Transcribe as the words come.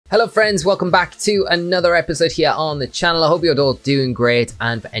Hello friends, welcome back to another episode here on the channel. I hope you're all doing great,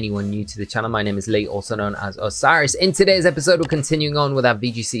 and for anyone new to the channel, my name is Lee, also known as Osiris. In today's episode, we're continuing on with our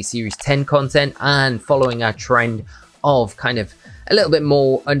VGC Series 10 content and following our trend of kind of a little bit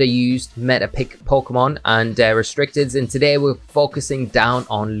more underused meta pick Pokemon and restricteds, and today we're focusing down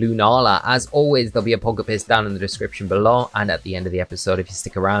on Lunala. As always, there'll be a Pokepaste down in the description below, and at the end of the episode, if you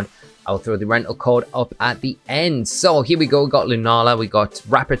stick around, I'll throw the rental code up at the end. So here we go. We got Lunala, we got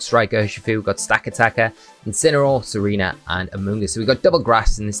Rapid Strike Urshifu, we got Stakataka, Incineroar, Tsareena, and Amoonguss. So we got double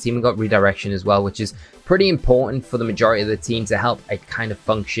grass in this team. We got redirection as well, which is pretty important for the majority of the team to help it kind of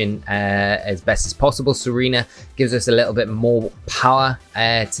function as best as possible. Tsareena gives us a little bit more power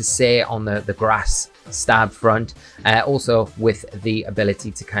to say on the grass stab front, also with the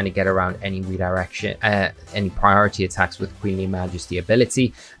ability to kind of get around any redirection, any priority attacks with Queenly Majesty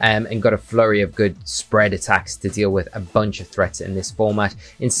ability, and got a flurry of good spread attacks to deal with a bunch of threats in this format.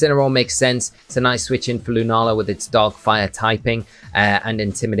 Incineroar makes sense. It's a nice switch in for Lunala with its Dark Fire typing, and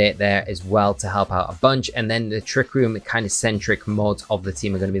Intimidate there as well to help out a bunch. And then the Trick Room kind of centric modes of the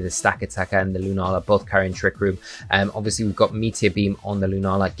team are going to be the Stakataka and the Lunala, both carrying Trick Room. Obviously we've got Meteor Beam on the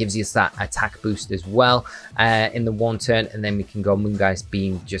Lunala, gives you that attack boost as well in the one turn, and then we can go Moongeist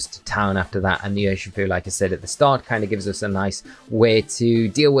Beam just to town after that. And the Urshifu, like I said at the start, kind of gives us a nice way to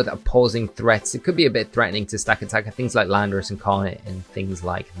deal with opposing threats. It could be a bit threatening to Stakataka, things like Landorus and Cornet and things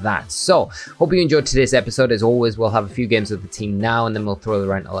like that. So hope you enjoyed today's episode. As always, we'll have a few games with the team now, and then we'll throw the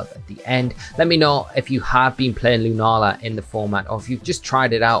rental up at the end. Let me know if you have been playing Lunala in the format, or if you've just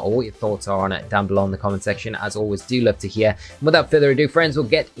tried it out, or what your thoughts are on it down below in the comment section. As always, do love to hear. And without further ado, friends, we'll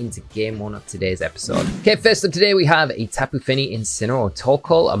get into game one of today's episode. Okay, first up today we have a Tapu Fini, Incineroar,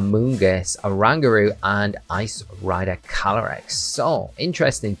 Torkoal, Amoonguss, Oranguru, and Ice Rider Calyrex. So,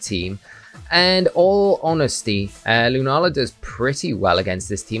 interesting team. And all honesty, Lunala does pretty well against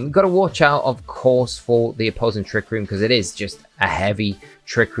this team. We've got to watch out, of course, for the opposing Trick Room, because it is just a heavy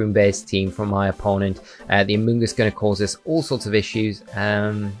Trick Room based team from my opponent. The Amoonguss is going to cause us all sorts of issues,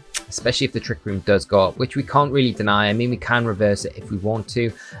 especially if the Trick Room does go up, which we can't really deny. I mean, we can reverse it if we want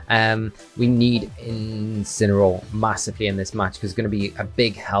to. We need Incineroar massively in this match, because it's going to be a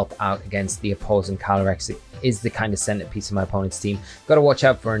big help out against the opposing Calyrex. It is the kind of centerpiece of my opponent's team. Got to watch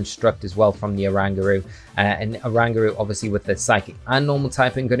out for Instruct as well from the Oranguru. And Oranguru, obviously with the Psychic and Normal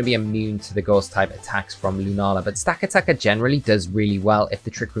typing, going to be immune to the Ghost type attacks from Lunala. But Stakataka generally does really well if the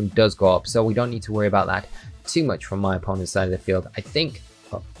Trick Room does go up, so we don't need to worry about that too much from my opponent's side of the field. I think,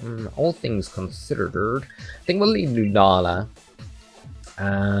 all things considered, I think we'll leave Lunala,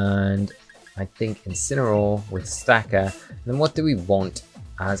 and I think Incineroar with Staka. And then what do we want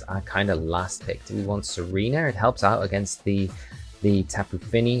as our kind of last pick? Do we want Tsareena? It helps out against the Tapu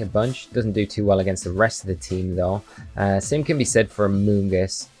Fini a bunch. Doesn't do too well against the rest of the team though. Same can be said for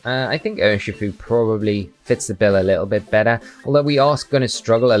Amoonguss. I think Urshifu probably fits the bill a little bit better, although we are going to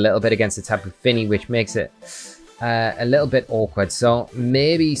struggle a little bit against the Tapu Fini, which makes it a little bit awkward. So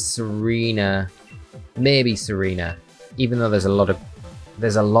maybe Tsareena, even though there's a lot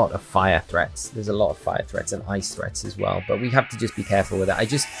of fire threats. There's a lot of fire threats and ice threats as well, but we have to just be careful with it. I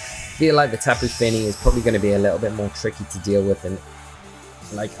just feel like the Tapu Fini is probably going to be a little bit more tricky to deal with than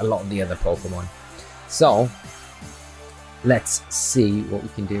like a lot of the other Pokemon. So let's see what we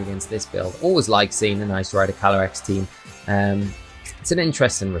can do against this build. Always like seeing an Ice Rider Calyrex team. It's an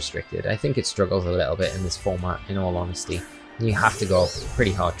interesting restricted. I think it struggles a little bit in this format, in all honesty. You have to go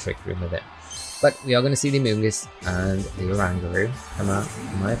pretty hard Trick Room with it. But we are going to see the Amoonguss and the Oranguru come out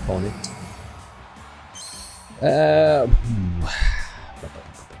from my opponent.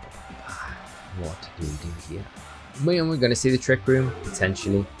 What do we do here? We're going to see the Trick Room,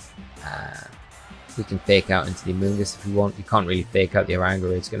 potentially. We can fake out into the Amoonguss if we want. You can't really fake out the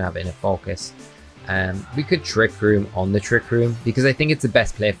Oranguru, it's going to have inner focus. We could Trick Room on the Trick Room, because I think it's the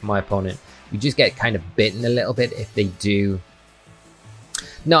best play for my opponent. We just get kind of bitten a little bit if they do.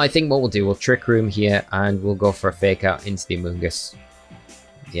 No, I think what we'll do, we'll Trick Room here, and we'll go for a fake out into the Amoonguss.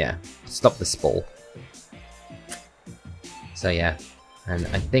 Yeah, stop the Spall. So yeah, and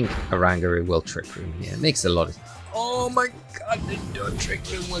I think Oranguru will Trick Room here. It makes a lot of... Oh my god, they don't Trick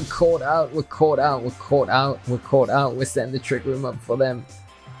Room. We're caught out, we're caught out, we're caught out, we're caught out. We're setting the Trick Room up for them.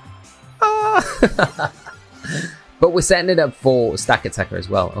 Ah! But we're setting it up for Stakataka as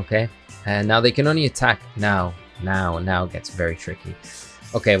well, okay? And now they can only attack now. Now it gets very tricky.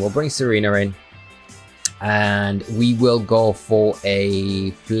 Okay, we'll bring Tsareena in, and we will go for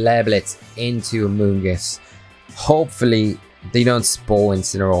a Flare Blitz into Amoonguss. Hopefully they don't Spore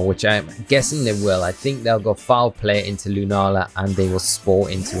Incineroar, which I'm guessing they will. I think they'll go Foul Play into Lunala, and they will Spore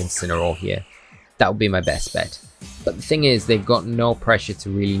into Incineroar here. That would be my best bet. But the thing is, they've got no pressure to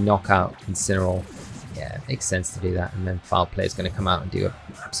really knock out Incineroar. Yeah, it makes sense to do that. And then Foul Play is going to come out and do an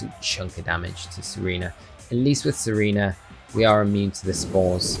absolute chunk of damage to Tsareena. At least with Tsareena, we are immune to the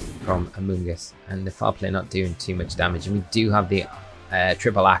spores from Amoonguss. And the Foul Play not doing too much damage. And we do have the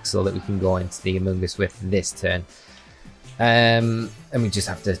triple axle that we can go into the Amoonguss with this turn. And we just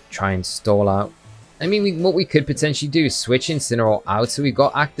have to try and stall out. I mean, what we could potentially do is switch Incineroar out. So we've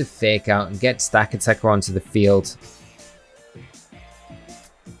got active Fake out and get Stakataka onto the field.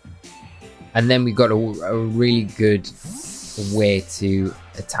 And then we've got a really good way to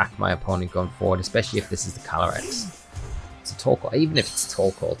attack my opponent going forward, especially if this is the Calyrex. It's a Torkoal, even if it's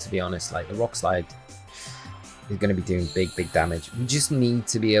Torkoal, to be honest, like the Rock Slide is going to be doing big damage. We just need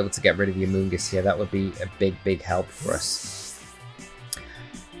to be able to get rid of the Amoonguss here. That would be a big help for us.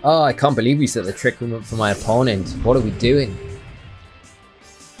 Oh, I can't believe we set the Trick Room up for my opponent. What are we doing?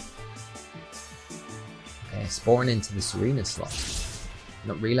 Okay, Sporing into the Tsareena slot.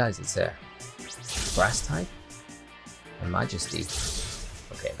 Not realize it's a Grass type? Or Majesty.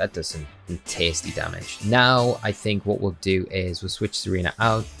 Okay, that does some tasty damage. Now, I think what we'll do is we'll switch Tsareena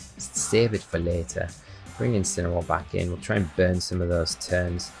out, save it for later, bring Incineroar back in, we'll try and burn some of those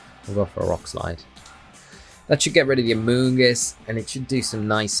turns, we'll go for a Rock Slide. That should get rid of the Amoonguss, and it should do some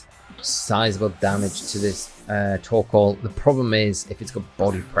nice, sizable damage to this Torkoal. The problem is, if it's got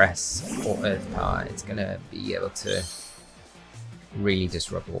Body Press or Earth Power, it's going to be able to really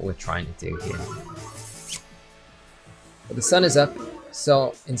disrupt what we're trying to do here. But the sun is up,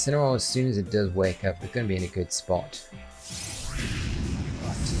 so Incineroar, as soon as it does wake up, it's going to be in a good spot.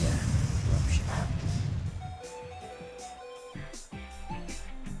 Oh dear. Eruption.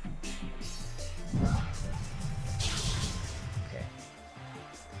 Okay.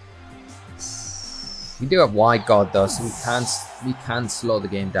 We do have Wide Guard though, so we can slow the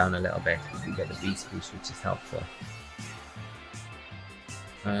game down a little bit if we get the Beast Boost, which is helpful.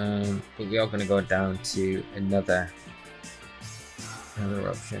 But we are going to go down to another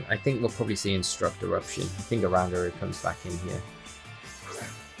eruption. I think we'll probably see Instruct Eruption. I think Arangaru comes back in here.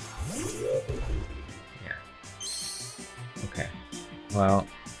 Yeah. Okay. Well,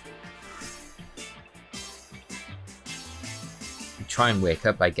 we try and wake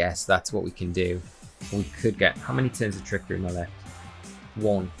up, I guess. That's what we can do. We could get... How many turns of Trick Room are left?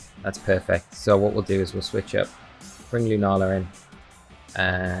 1. That's perfect. So what we'll do is we'll switch up. Bring Lunala in.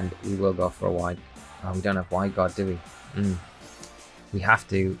 And we will go for a wide. Oh, we don't have Wide Guard, do we? We have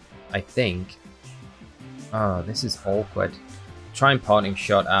to, I think. Oh, this is awkward. Try and Parting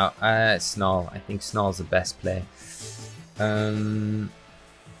Shot out. Snarl. I think Snarl's the best play.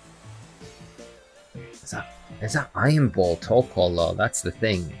 Is that Iron Ball Torkoal though? That's the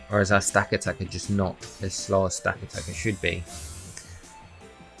thing. Or is that Stakataka just not as slow as Stakataka should be?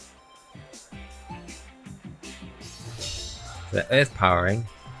 They're Earth Powering,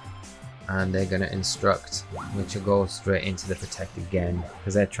 and they're gonna Instruct, which will go straight into the Protect again,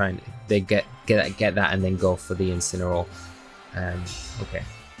 because they're trying. They get that, and then go for the Incineroar. Okay.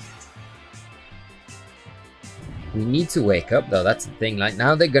 We need to wake up though. That's the thing. Like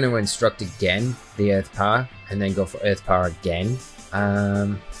now, they're gonna Instruct again, the Earth Power, and then go for Earth Power again.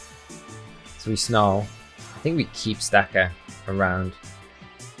 So we Snarl. I think we keep Stacker around.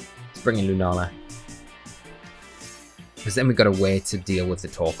 Let's bring in Lunala. Because then we've got a way to deal with the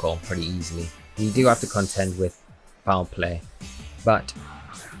Torkoal pretty easily. We do have to contend with Foul Play, but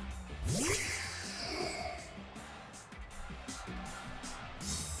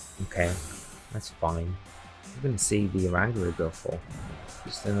okay, that's fine. We're going to see the Arangaru go for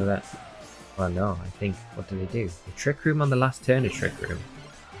just another. Well, no, I think what do they do? The Trick Room on the last turn of Trick Room.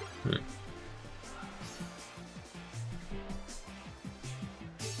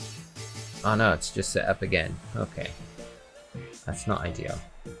 Oh no, it's just set up again. Okay. That's not ideal.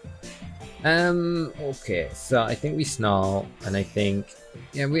 Okay, so I think we Snarl, and I think,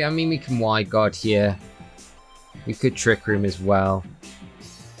 yeah, I mean, we can Wide Guard here. We could Trick Room as well.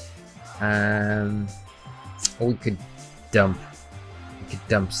 Or we could dump. We could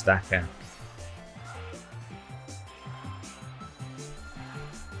dump Stacker.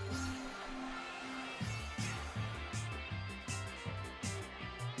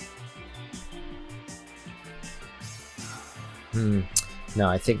 No,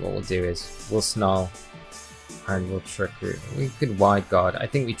 I think what we'll do is we'll Snarl and we'll Trick Room. We could Wide Guard. I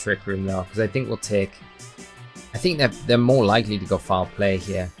think we Trick Room though, because I think we'll take. I think they're more likely to go Foul Play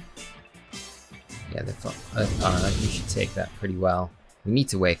here. Yeah, we should take that pretty well. We need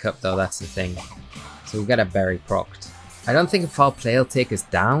to wake up though. That's the thing. So we got a Berry procced. I don't think a Foul Play will take us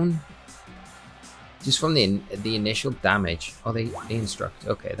down. Just from the initial damage. Oh, they instruct.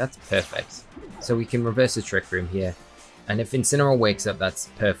 Okay, that's perfect. So we can reverse the Trick Room here. And if Incineroar wakes up, that's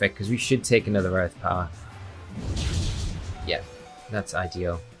perfect, because we should take another Earth Power. Yeah, that's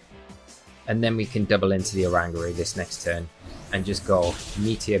ideal. And then we can double into the Oranguru this next turn. And just go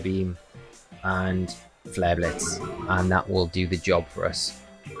Meteor Beam and Flare Blitz. And that will do the job for us.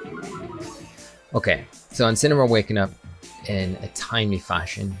 Okay, so Incineroar waking up in a timely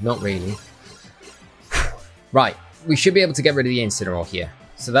fashion. Not really. Right, we should be able to get rid of the Incineroar here.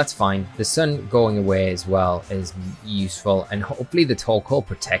 So that's fine. The sun going away as well is useful. And hopefully the Torkoal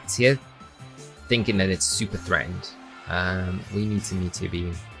protects here. Thinking that it's super threatened. We need to Meteor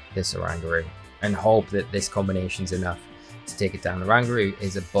Beam this Oranguru. And hope that this combination's enough to take it down. Oranguru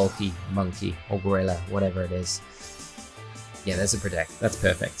is a bulky monkey or gorilla, whatever it is. Yeah, there's a protect. That's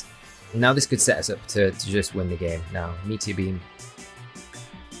perfect. Now this could set us up to just win the game. Now, Meteor Beam.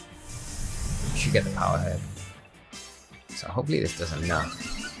 Should get the Power Herb. So hopefully this does enough.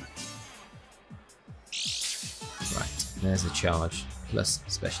 Right, there's a charge. Plus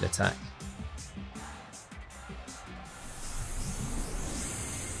special attack.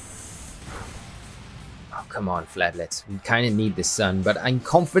 Oh, come on, Flare Blitz. We kind of need the sun, but I'm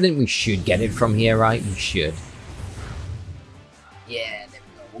confident we should get it from here, right? We should. Yeah, there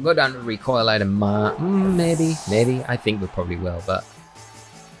we go. We'll go down to recoil item. Maybe. I think we probably will, but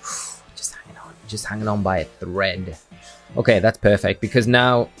just hanging on by a thread. Okay, that's perfect, because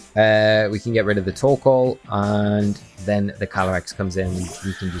now we can get rid of the Torkoal, and then the Calyrex comes in, and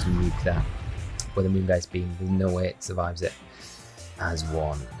we can just nuke that with a Moongeist Beam. There's no way it survives it as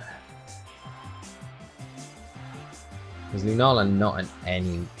one. Because Lunala not in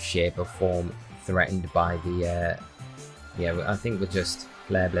any shape or form threatened by the... yeah, I think we'll just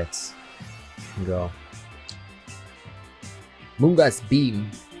Flare Blitz and go. Moongeist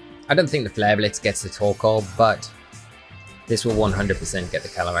Beam. I don't think the Flare Blitz gets the Torkoal, but this will 100% get the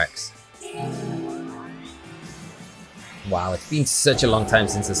Calyrex. Wow, it's been such a long time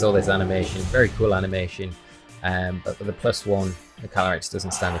since I saw this animation. Very cool animation. But with the +1, the Calyrex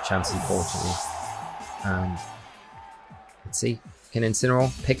doesn't stand a chance, unfortunately. And let's see. Can Incineroar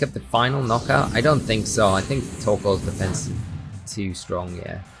pick up the final knockout? I don't think so. I think Torkoal's defense is too strong,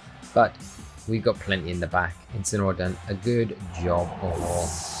 yeah. But we've got plenty in the back. Incineroar done a good job overall.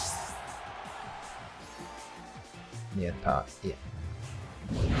 Yeah, part, yeah.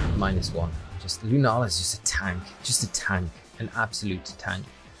 -1. Just Lunala's just a tank. Just a tank. An absolute tank.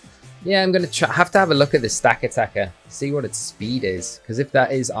 Yeah, I'm gonna have to have a look at the Stakataka. See what its speed is. Because if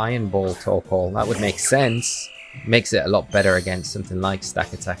that is Iron Ball Torkoal, that would make sense. Makes it a lot better against something like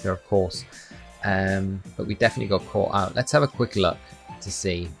Stakataka, of course. But we definitely got caught out. Let's have a quick look to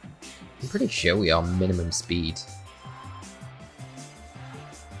see. I'm pretty sure we are minimum speed.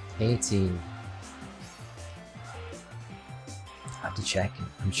 18. I have to check.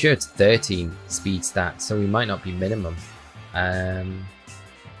 I'm sure it's 13 speed stat, so we might not be minimum.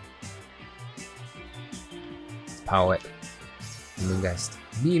 Power Whip. Moongeist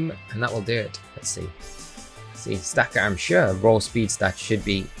Beam, and that will do it. Let's see. See, Stacker, I'm sure raw speed stat should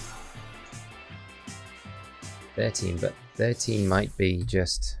be 13, but 13 might be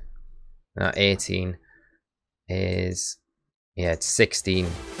just 18 is, yeah, it's 16,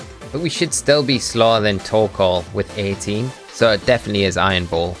 but we should still be slower than Torkoal with 18, so it definitely is Iron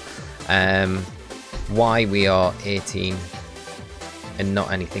Ball. Why we are 18 and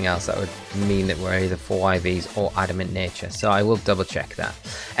not anything else, that would mean that we're either 4 IVs or Adamant Nature, so I will double check that.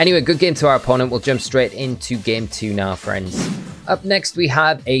 Anyway, good game to our opponent. We'll jump straight into game 2 now, friends. Up next we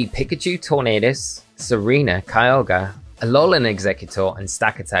have a Pikachu, Eternatus, Tsareena, Kyogre, Alolan Exeggutor, and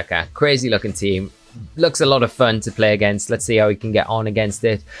Stakataka. Crazy looking team. Looks a lot of fun to play against. Let's see how we can get on against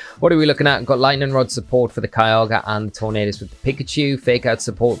it. What are we looking at? Got Lightning Rod support for the Kyogre and the Eternatus with the Pikachu. Fake Out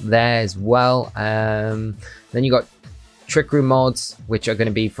support there as well. Then you got Trick Room mods, which are going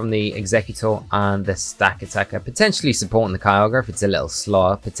to be from the Exeggutor and the Stakataka, potentially supporting the Kyogre if it's a little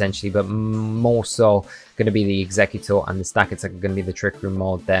slower, potentially, but more so going to be the Exeggutor, and the Stakataka going to be the Trick Room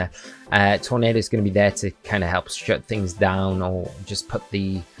mod there. Tornado is going to be there to kind of help shut things down, or just put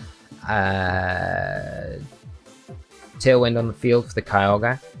the Tailwind on the field for the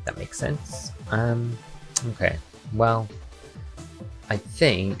Kyogre. That makes sense. Okay, well, I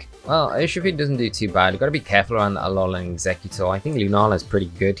think... Well, Urshifu doesn't do too bad. You've got to be careful around the Alolan Exeggutor. I think Lunala is pretty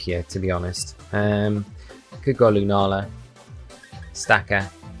good here, to be honest. Could go Lunala. Stacker.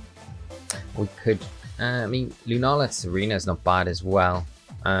 We could... I mean, Lunala Tsareena is not bad as well.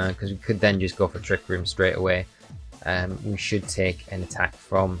 Because we could then just go for Trick Room straight away. We should take an attack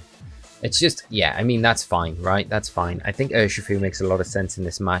from... It's just... Yeah, I mean, that's fine, right? That's fine. I think Urshifu makes a lot of sense in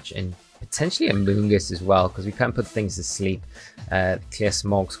this match. And Potentially a Amoonguss as well, because we can put things to sleep. Clear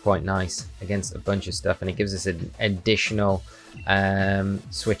Smog's quite nice against a bunch of stuff, and it gives us an additional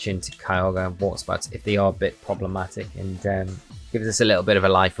switch into Kyogre and Water Spouts if they are a bit problematic, and gives us a little bit of a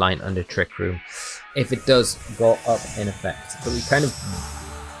lifeline under Trick Room if it does go up in effect. But we kind of,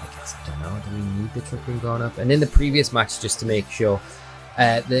 I guess, I don't know, do we need the Trick Room going up? And in the previous match, just to make sure,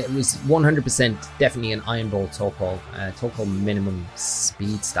 there was 100% definitely an Iron Ball Torkoal. Torkoal minimum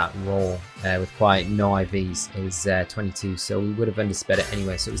speed stat raw with quite no IVs is 22, so we would have undersped it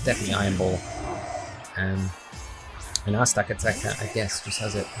anyway, so it was definitely Iron Ball. And our Stakataka, I guess, just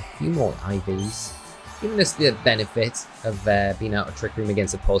has a few more IVs, giving us the benefit of being out of Trick Room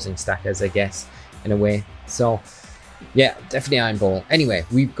against opposing stackers, I guess, in a way. So yeah, definitely Iron Ball. Anyway,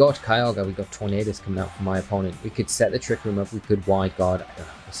 we've got Kyogre, we've got Eternatus coming out from my opponent. We could set the Trick Room up, we could Wide Guard. I don't know,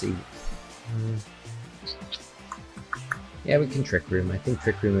 we'll see. Yeah, we can Trick Room. I think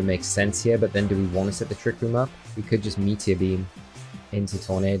Trick Room would make sense here, but then do we want to set the Trick Room up? We could just Meteor Beam into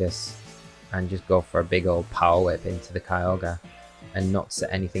Eternatus and just go for a big old Power Whip into the Kyogre and not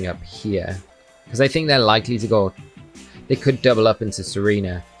set anything up here. Because I think they're likely to go... They could double up into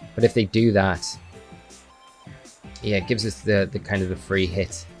Tsareena, but if they do that... Yeah, it gives us the kind of the free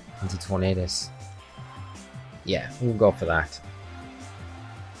hit into Eternatus. Yeah, we'll go for that.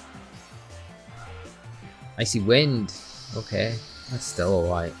 Icy Wind. Okay, that's still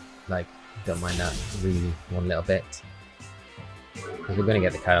alright. Like, don't mind that really one little bit. Because we're going to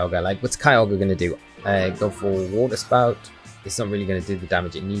get the Kyogre. Like, what's Kyogre going to do? Go for Water Spout. It's not really going to do the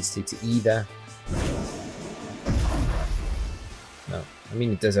damage it needs to either. No, I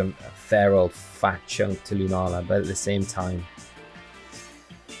mean, it does a fair old fat chunk to Lunala, but at the same time,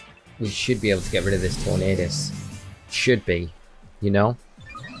 we should be able to get rid of this Eternatus. Should be, you know?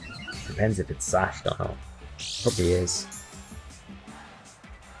 Depends if it's sashed or not. Probably is.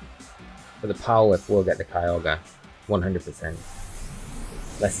 But the Power Whip will get the Kyogre, 100%.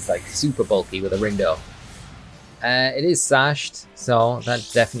 Unless it's like super bulky with a Ringdo. It is sashed, so that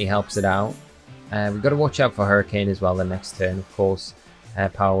definitely helps it out. We've got to watch out for Hurricane as well the next turn, of course.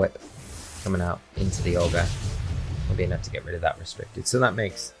 Power Whip coming out into the Ogre. We'll be enough to get rid of that restricted. So that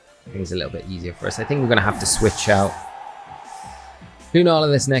makes things a little bit easier for us. I think we're going to have to switch out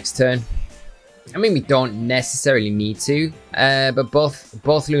Lunala this next turn. I mean, we don't necessarily need to, but both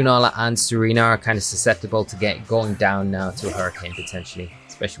Lunala and Tsareena are kind of susceptible to going down now to a Hurricane potentially,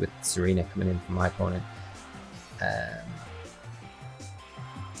 especially with Tsareena coming in from my opponent.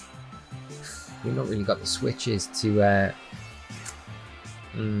 We've not really got the switches to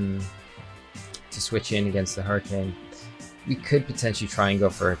switch in against the Hurricane. We could potentially try and go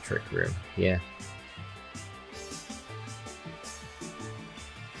for a Trick Room, yeah.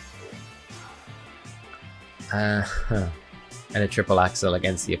 And a Triple Axle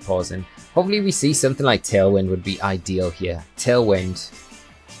against the opposing. Hopefully we see something like Tailwind would be ideal here. Tailwind.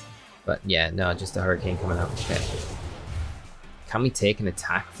 But yeah, no, just a Hurricane coming out. Okay. Can we take an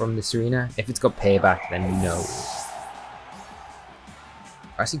attack from the Tsareena? If it's got payback, then no.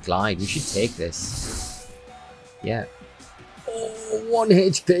 Actually, Glide. We should take this. Yeah. Oh, 1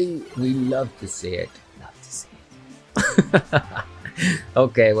 HP. We love to see it. Love to see it.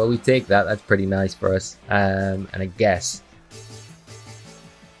 Okay, well, we take that. That's pretty nice for us. And I guess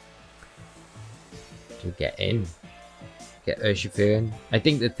to get in. Get Urshifu in. I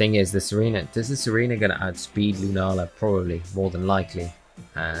think the thing is the Tsareena. Does the Tsareena gonna outspeed Lunala? Probably, more than likely.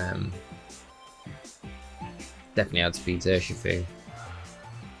 Definitely outspeeds Urshifu.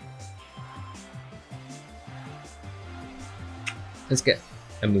 Let's get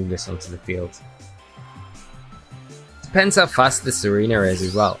Amoonguss onto the field. Depends how fast the Tsareena is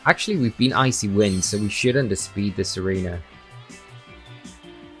as well. Actually, we've been Icy Wind, so we should underspeed the Tsareena.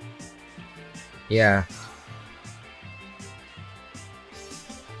 Yeah.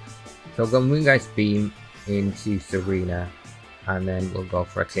 So we'll go Moongeist Beam into Tsareena, and then we'll go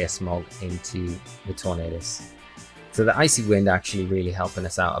for a Clear Smog into the Eternatus. So the Icy Wind actually really helping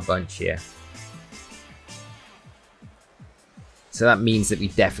us out a bunch here. So that means that we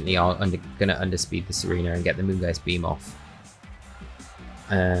definitely are going to underspeed the Tsareena and get the Moongeist Beam off.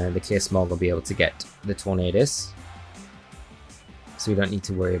 The Clear Smog will be able to get the Eternatus. So we don't need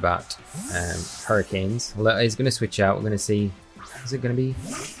to worry about Hurricanes. Although it's going to switch out. We're going to see. Is it going to be?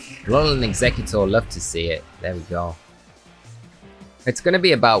 Lunala and Executor, love to see it. There we go. It's going to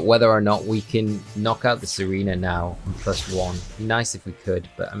be about whether or not we can knock out the Tsareena now on +1. Be nice if we could,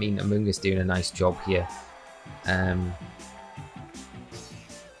 but I mean, Amoonguss doing a nice job here. It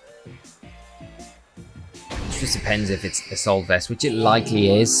just depends if it's Assault Vest, which it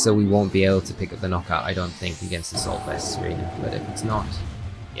likely is, so we won't be able to pick up the knockout, I don't think, against Assault Vest Tsareena. But if it's not,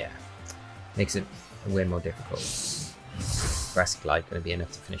 yeah. Makes it way more difficult. Grass Glide going to be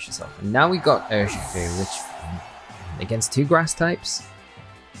enough to finish this off. And now we got Urshifu, which against 2 grass types,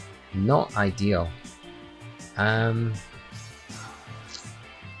 not ideal.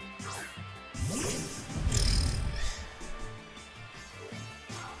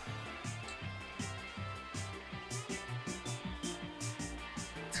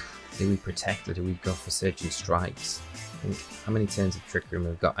 Do we protect or do we go for Surging Strikes? I think how many turns of Trick Room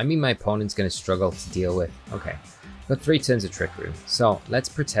we've got? I mean, my opponent's going to struggle to deal with. Okay, got 3 turns of Trick Room. So let's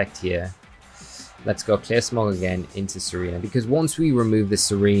protect here. Let's go Clear Smog again into Tsareena, because once we remove the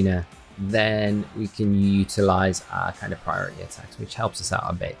Tsareena, then we can utilize our kind of priority attacks, which helps us out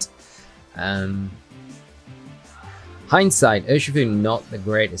a bit. Hindsight, Urshifu not the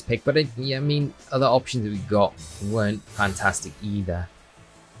greatest pick, but yeah, I mean, other options that we got weren't fantastic either.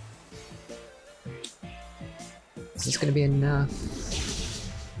 Is this going to be enough?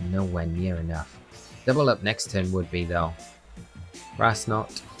 Nowhere near enough. Double up next turn would be though. Grass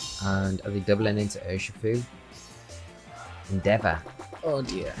Knot, and are they doubling into Urshifu? Endeavor. Oh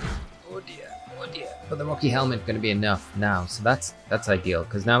dear. Oh dear. Oh dear. But the Rocky Helmet going to be enough now, so that's ideal,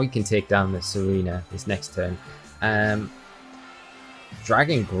 because now we can take down the Tsareena this next turn.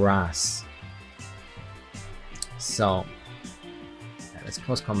 Dragon Grass. So let's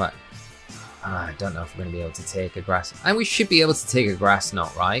close combat. I don't know if we're going to be able to take a Grass. And we should be able to take a Grass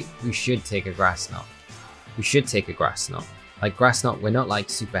Knot, right? We should take a Grass Knot. We should take a Grass Knot. Like Grass Knot, we're not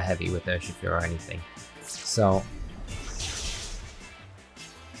like super heavy with Urshifu or anything. So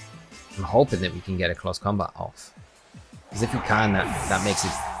I'm hoping that we can get a close combat off. Because if we can, that makes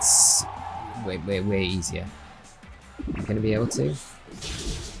it way easier. Are we going to be able to?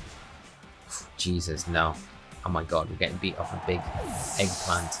 Jesus, no. Oh my god, we're getting beat off a big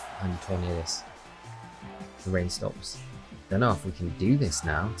eggplant and Tornadus. The rain stops. Don't know if we can do this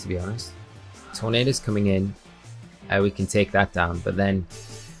now, to be honest. Tornadus coming in. We can take that down, but then...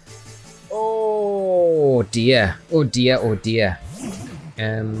 Oh dear. Oh dear, oh dear.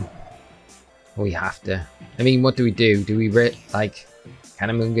 We have to... I mean, what do we do? Do we like... Can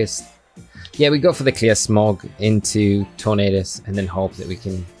Amoonguss... Yeah, we go for the Clear Smog into Tornadus and then hope that we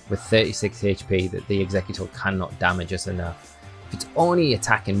can, with 36 HP, that the Executor cannot damage us enough. If its only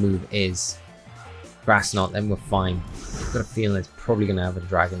attack and move is Grass Knot, then we're fine. I've got a feeling it's probably going to have a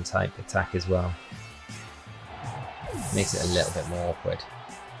Dragon type attack as well. Makes it a little bit more awkward.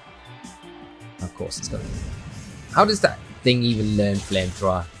 Of course it's got... How does that thing even learn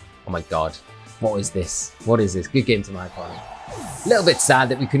Flamethrower? Oh my god. What is this? What is this? Good game to my opponent. A little bit sad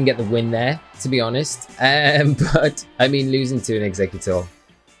that we couldn't get the win there, to be honest. But, I mean, losing to an Executor,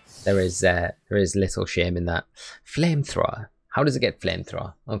 there is little shame in that. Flamethrower. How does it get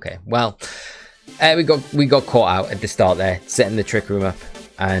Flamethrower? Okay, well, we got caught out at the start there, setting the Trick Room up.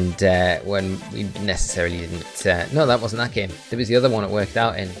 And when we necessarily didn't... no, that wasn't that game. There was the other one it worked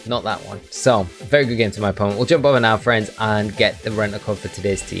out in, not that one. So, very good game to my opponent. We'll jump over now, friends, and get the rental code for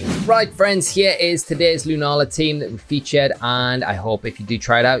today's team. Right, friends, here is today's Lunala team that we featured. And I hope if you do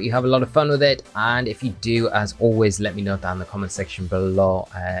try it out, you have a lot of fun with it. And if you do, as always, let me know down in the comment section below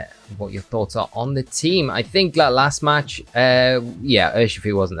what your thoughts are on the team. I think that last match, yeah,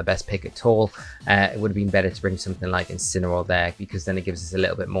 Urshifu wasn't the best pick at all. It would have been better to bring something like Incineroar there, because then it gives us a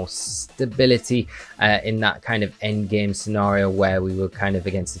little bit more stability in that kind of end game scenario where we were kind of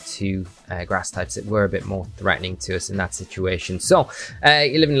against the 2 grass types that were a bit more threatening to us in that situation. So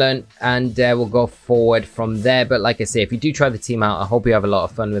you live and learn, and we'll go forward from there. But like I say, if you do try the team out, I hope you have a lot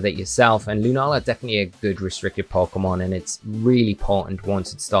of fun with it yourself. And Lunala definitely a good restricted Pokemon, and it's really important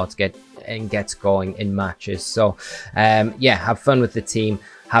once it starts gets going in matches. So yeah, have fun with the team.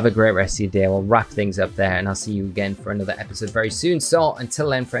 Have a great rest of your day. We'll wrap things up there, and I'll see you again for another episode very soon. So until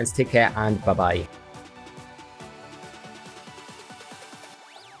then, friends, take care and bye-bye.